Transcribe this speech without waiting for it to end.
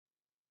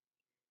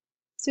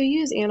So we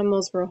use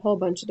animals for a whole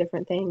bunch of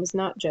different things,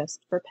 not just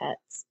for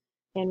pets.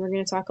 And we're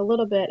going to talk a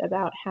little bit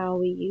about how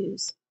we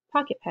use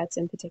pocket pets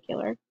in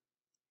particular.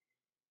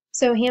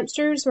 So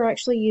hamsters were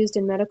actually used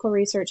in medical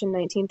research in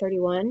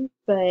 1931,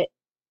 but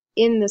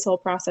in this whole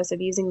process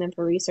of using them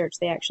for research,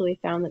 they actually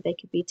found that they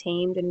could be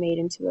tamed and made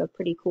into a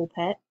pretty cool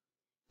pet.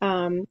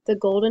 The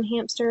golden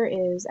hamster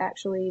is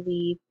actually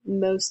the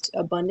most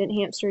abundant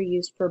hamster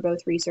used for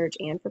both research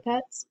and for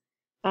pets.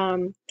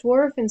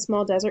 Dwarf and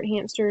small desert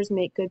hamsters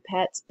make good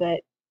pets,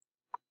 but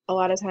a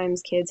lot of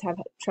times kids have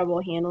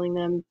trouble handling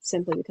them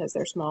simply because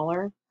they're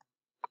smaller.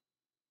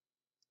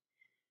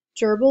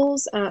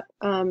 Gerbils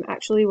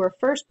actually were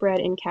first bred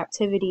in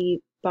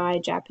captivity by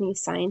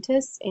Japanese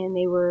scientists, and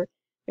they were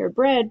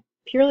bred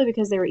purely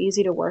because they were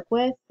easy to work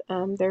with.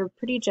 They're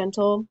pretty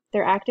gentle.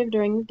 They're active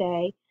during the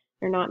day.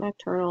 They're not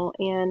nocturnal,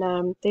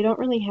 and they don't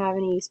really have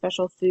any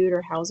special food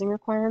or housing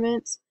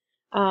requirements.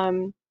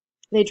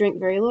 They drink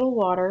very little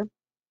water.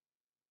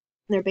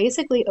 They're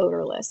basically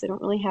odorless. They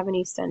don't really have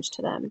any stench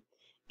to them,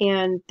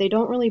 and they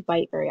don't really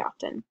bite very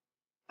often.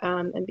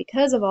 And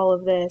because of all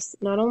of this,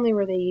 not only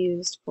were they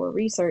used for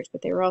research,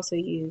 but they were also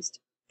used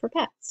for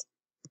pets.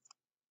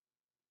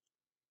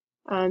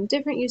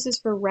 Different uses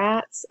for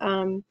rats.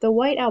 The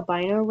white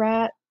albino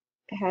rat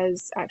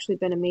has actually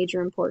been a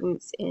major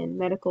importance in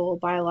medical,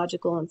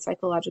 biological, and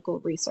psychological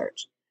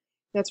research.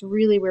 That's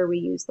really where we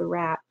use the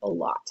rat a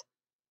lot.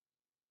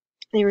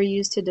 They were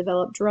used to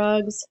develop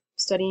drugs,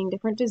 studying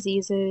different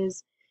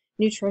diseases,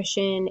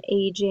 nutrition,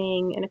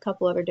 aging, and a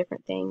couple other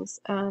different things.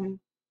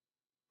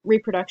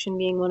 Reproduction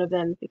being one of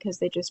them because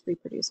they just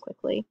reproduce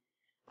quickly.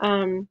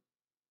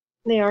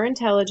 They are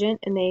intelligent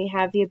and they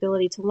have the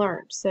ability to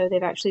learn, so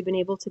they've actually been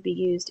able to be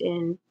used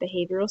in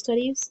behavioral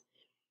studies.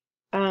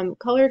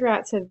 Colored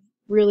rats have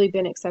really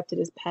been accepted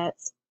as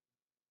pets.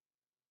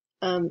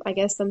 I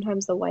guess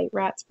sometimes the white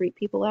rats freak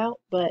people out,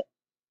 but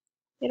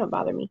they don't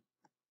bother me.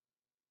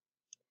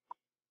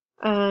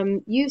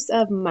 Use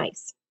of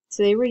mice.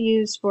 So they were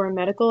used for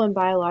medical and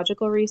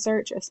biological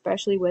research,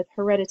 especially with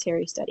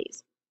hereditary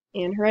studies.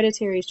 And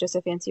hereditary is just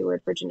a fancy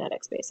word for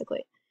genetics,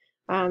 basically.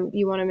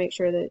 You want to make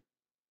sure that,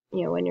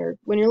 when you're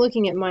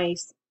looking at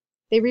mice,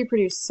 they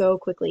reproduce so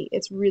quickly.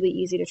 It's really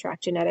easy to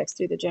track genetics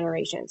through the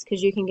generations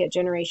because you can get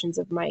generations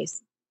of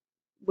mice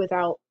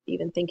without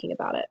even thinking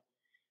about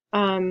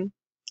it.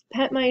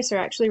 Pet mice are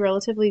actually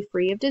relatively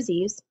free of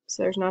disease,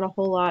 so there's not a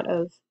whole lot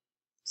of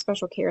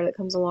special care that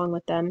comes along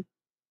with them.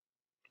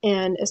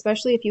 And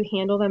especially if you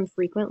handle them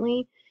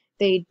frequently,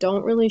 they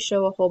don't really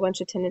show a whole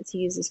bunch of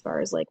tendencies as far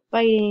as like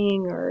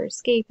biting or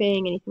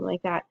escaping, anything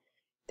like that.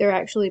 They're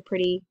actually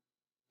pretty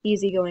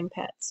easygoing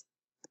pets.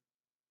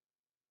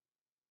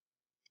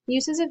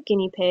 Uses of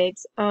guinea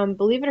pigs.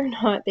 Believe it or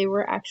not, they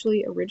were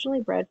actually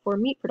originally bred for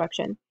meat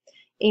production.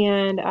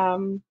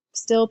 And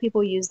still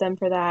people use them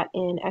for that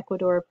in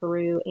Ecuador,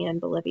 Peru,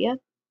 and Bolivia.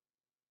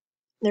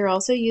 They're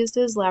also used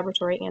as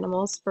laboratory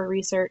animals for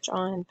research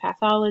on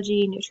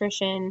pathology,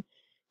 nutrition,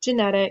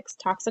 genetics,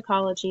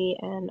 toxicology,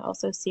 and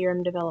also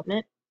serum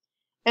development.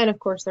 And of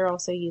course, they're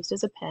also used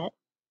as a pet.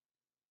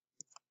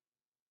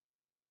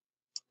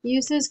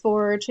 Uses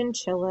for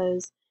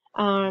chinchillas.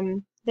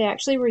 They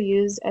actually were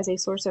used as a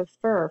source of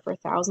fur for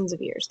thousands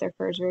of years. Their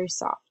fur is very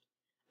soft.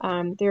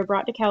 They were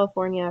brought to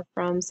California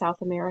from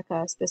South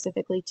America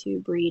specifically to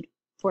breed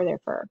for their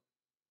fur.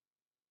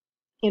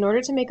 In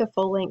order to make a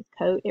full-length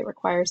coat, it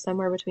requires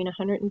somewhere between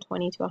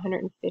 120 to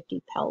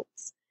 150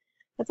 pelts.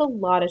 That's a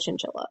lot of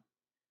chinchilla.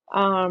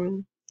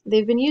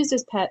 They've been used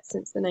as pets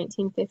since the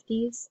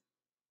 1950s,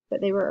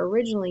 but they were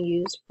originally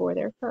used for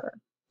their fur.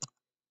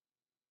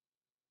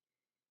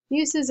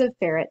 Uses of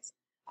ferrets.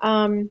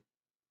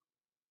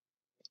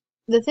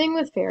 The thing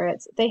with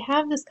ferrets, they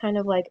have this kind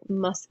of like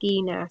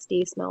musky,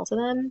 nasty smell to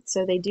them,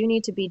 so they do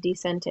need to be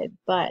descented,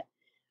 but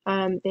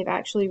they've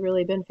actually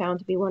really been found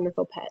to be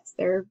wonderful pets.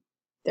 They're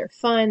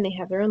fun, they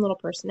have their own little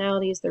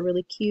personalities, they're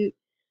really cute.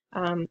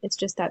 It's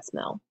just that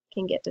smell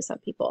can get to some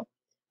people.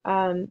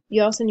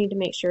 You also need to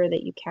make sure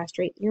that you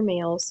castrate your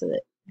males so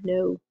that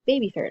no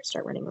baby ferrets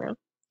start running around.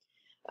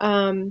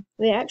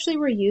 They actually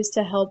were used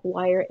to help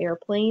wire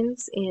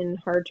airplanes in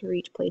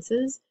hard-to-reach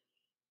places.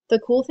 The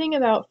cool thing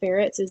about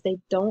ferrets is they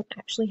don't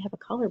actually have a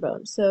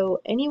collarbone, so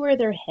anywhere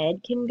their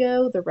head can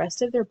go, the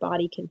rest of their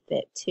body can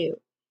fit too.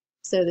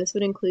 So this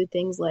would include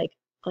things like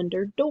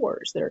under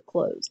doors that are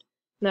closed,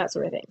 and that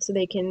sort of thing. So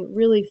they can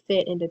really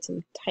fit into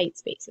some tight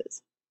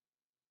spaces.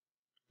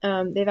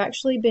 They've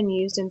actually been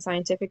used in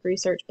scientific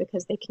research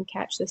because they can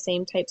catch the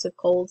same types of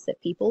colds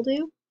that people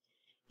do.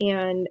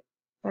 And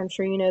I'm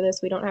sure you know this,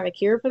 we don't have a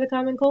cure for the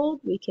common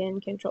cold. We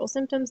can control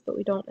symptoms, but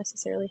we don't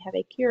necessarily have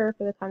a cure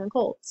for the common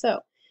cold.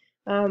 So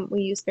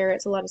we use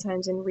ferrets a lot of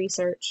times in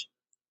research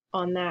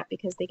on that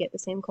because they get the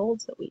same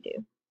colds that we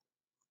do.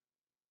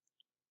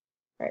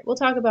 All right, we'll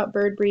talk about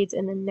bird breeds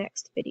in the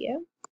next video.